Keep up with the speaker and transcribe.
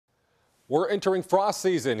We're entering frost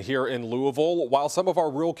season here in Louisville. While some of our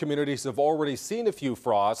rural communities have already seen a few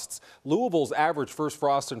frosts, Louisville's average first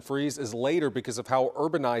frost and freeze is later because of how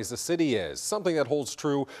urbanized the city is, something that holds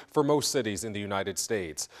true for most cities in the United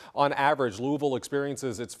States. On average, Louisville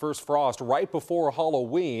experiences its first frost right before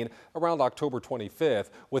Halloween, around October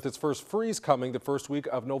 25th, with its first freeze coming the first week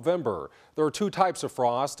of November. There are two types of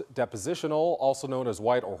frost: depositional, also known as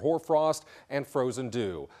white or hoarfrost, and frozen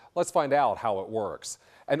dew. Let's find out how it works.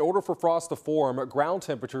 In order for frost to form, ground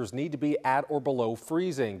temperatures need to be at or below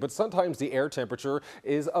freezing, but sometimes the air temperature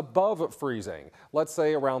is above freezing, let's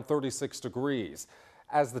say around 36 degrees.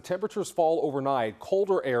 As the temperatures fall overnight,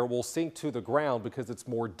 colder air will sink to the ground because it's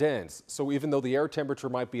more dense. So even though the air temperature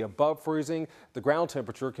might be above freezing, the ground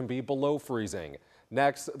temperature can be below freezing.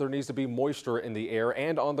 Next, there needs to be moisture in the air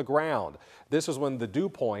and on the ground. This is when the dew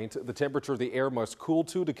point, the temperature the air must cool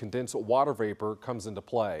to condense water vapor, comes into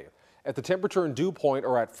play. If the temperature and dew point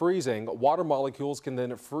are at freezing, water molecules can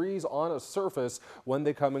then freeze on a surface when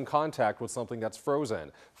they come in contact with something that's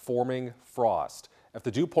frozen, forming frost. If the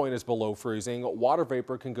dew point is below freezing, water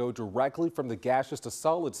vapor can go directly from the gaseous to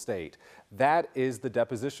solid state. That is the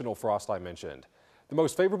depositional frost I mentioned. The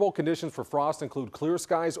most favorable conditions for frost include clear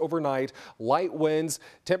skies overnight, light winds,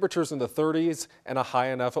 temperatures in the 30s, and a high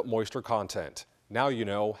enough moisture content. Now you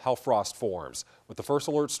know how frost forms. With the First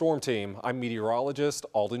Alert Storm Team, I'm meteorologist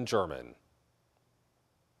Alden German.